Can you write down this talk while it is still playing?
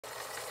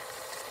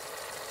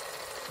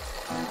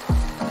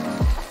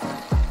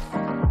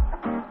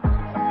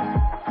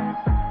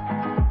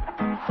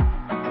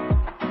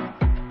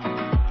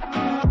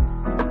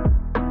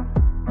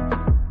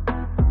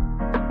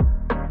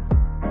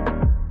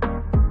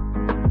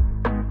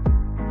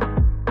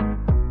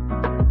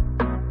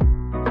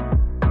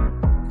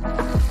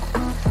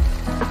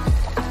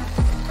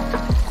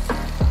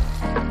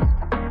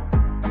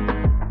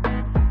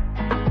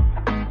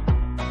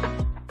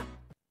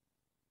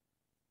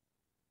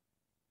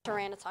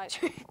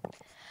Sanitizer.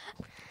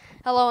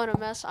 Hello,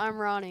 NMS. I'm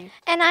Ronnie.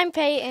 And I'm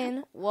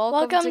Peyton.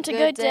 Welcome to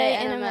Good Day,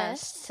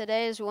 NMS.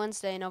 Today is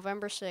Wednesday,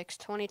 November 6,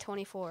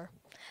 2024.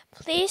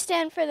 Please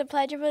stand for the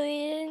Pledge of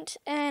Allegiance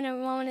and a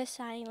moment of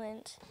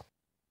silence.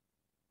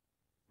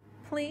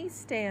 Please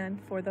stand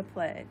for the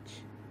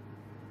pledge.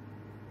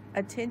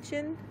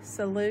 Attention,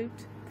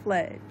 salute,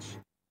 pledge.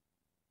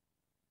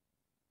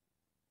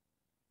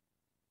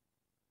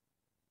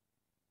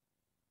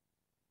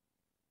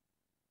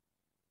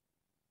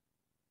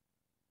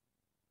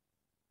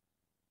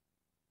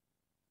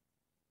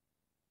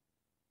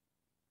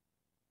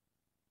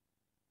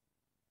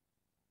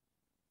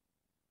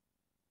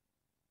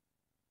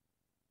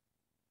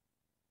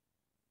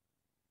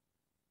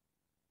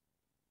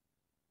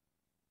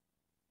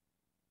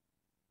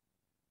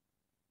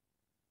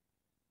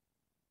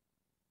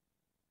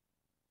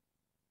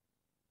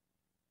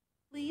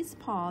 Please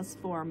pause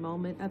for a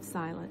moment of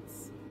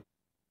silence.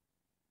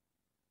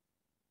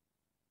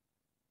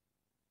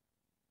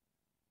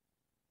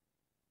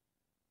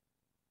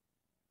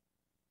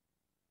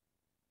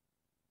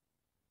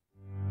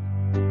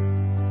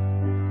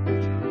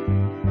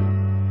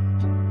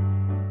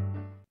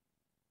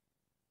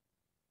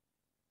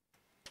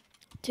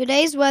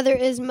 Today's weather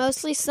is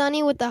mostly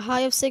sunny with a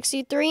high of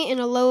 63 and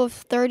a low of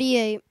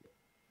 38.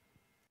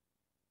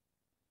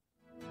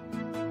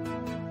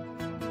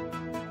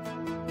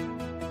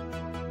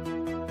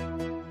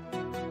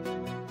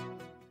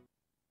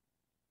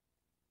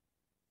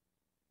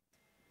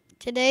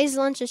 Today's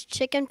lunch is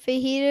chicken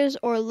fajitas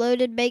or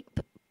loaded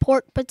baked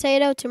pork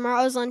potato.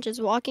 Tomorrow's lunch is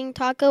walking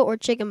taco or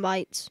chicken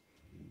bites.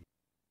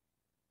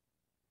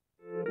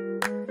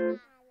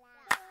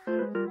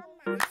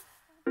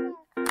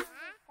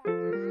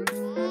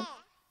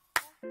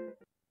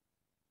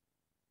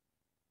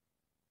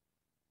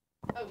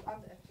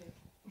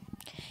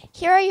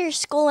 Here are your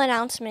school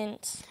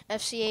announcements.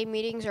 FCA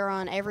meetings are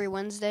on every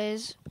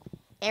Wednesday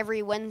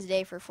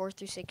for 4th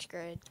through 6th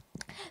grade.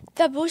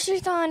 The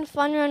Boosterthon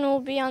Fun Run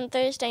will be on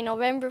Thursday,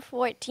 November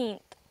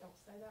 14th.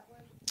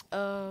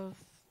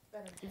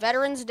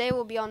 Veterans Day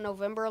will be on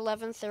November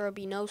 11th. There will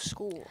be no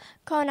school.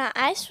 Kona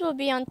Ice will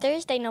be on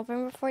Thursday,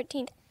 November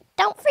 14th.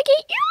 Don't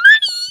forget your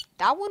money!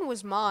 That one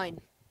was mine.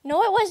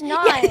 No, it was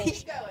not.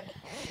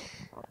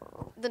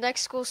 The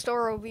next school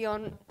store will be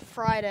on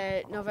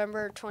Friday,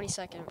 November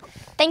 22nd.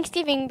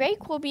 Thanksgiving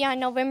break will be on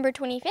November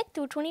 25th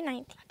through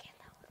 29th.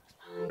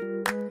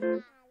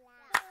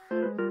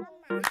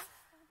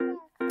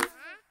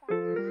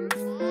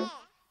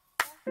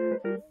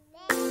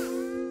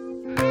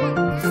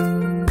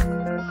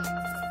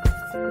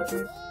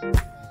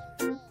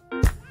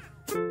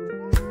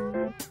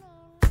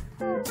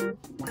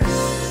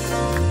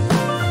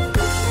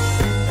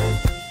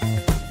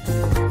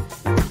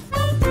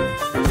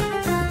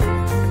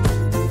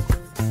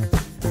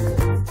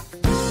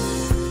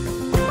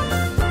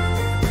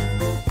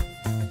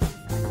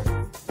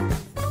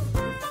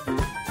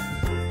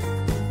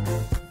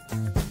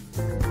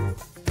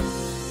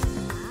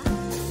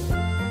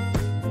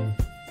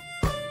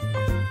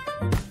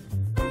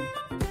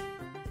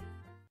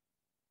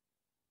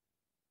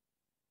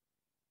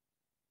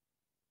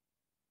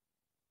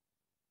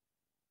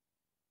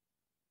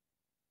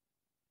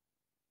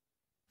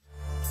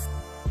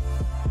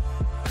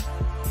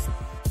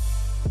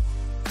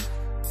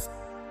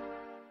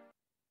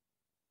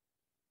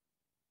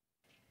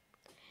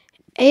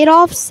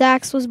 Adolph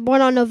Sax was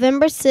born on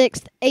November 6,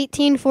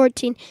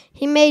 1814.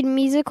 He made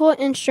musical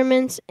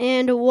instruments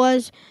and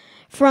was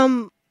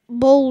from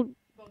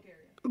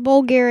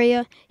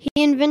Bulgaria. He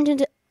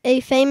invented a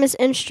famous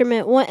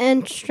instrument. What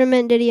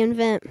instrument did he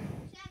invent?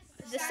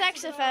 The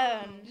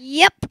saxophone.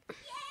 Yep.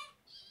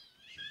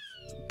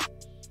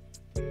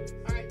 All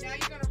right, now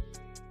you're going to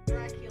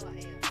Dracula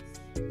ants.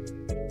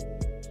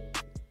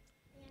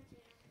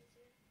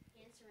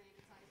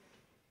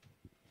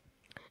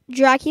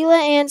 Dracula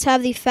ants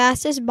have the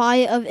fastest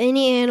bite of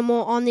any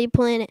animal on the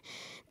planet.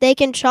 They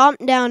can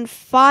chomp down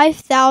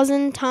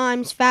 5,000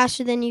 times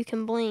faster than you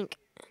can blink.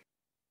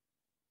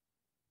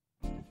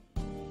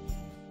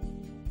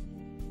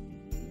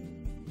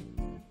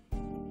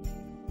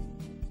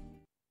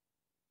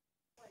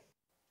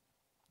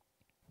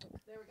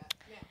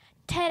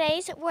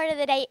 Today's word of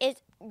the day is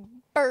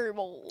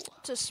burble.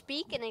 To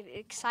speak in an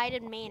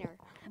excited manner.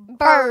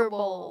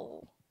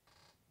 Burble.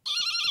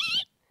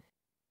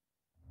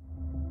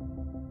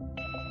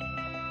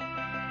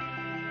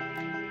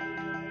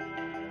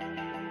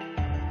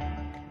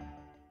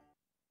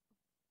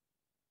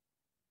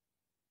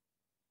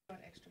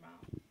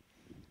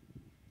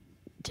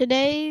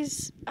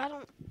 Today's,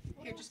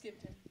 Here, just give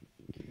it to him.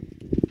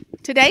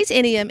 Today's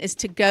idiom is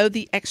to go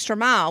the extra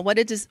mile. What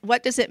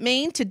does it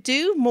mean? To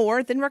do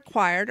more than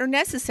required or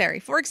necessary.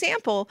 For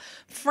example,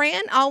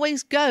 Fran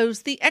always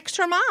goes the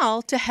extra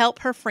mile to help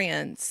her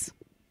friends.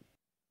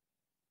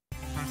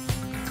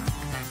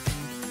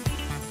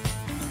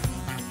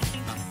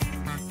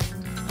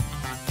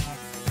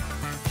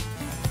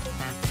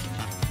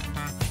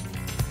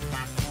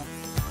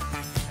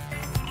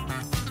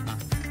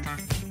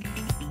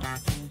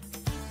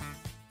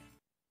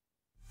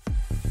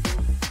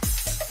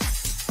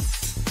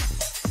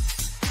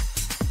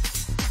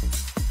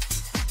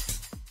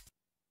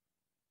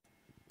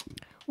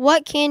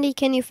 What candy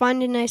can you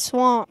find in a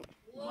swamp?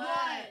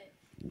 What?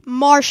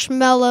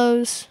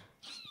 Marshmallows.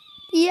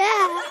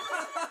 Yeah.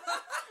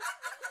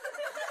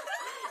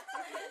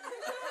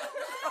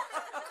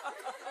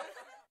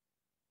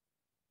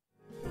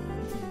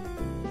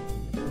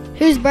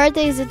 Whose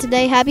birthday is it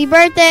today? Happy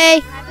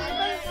birthday!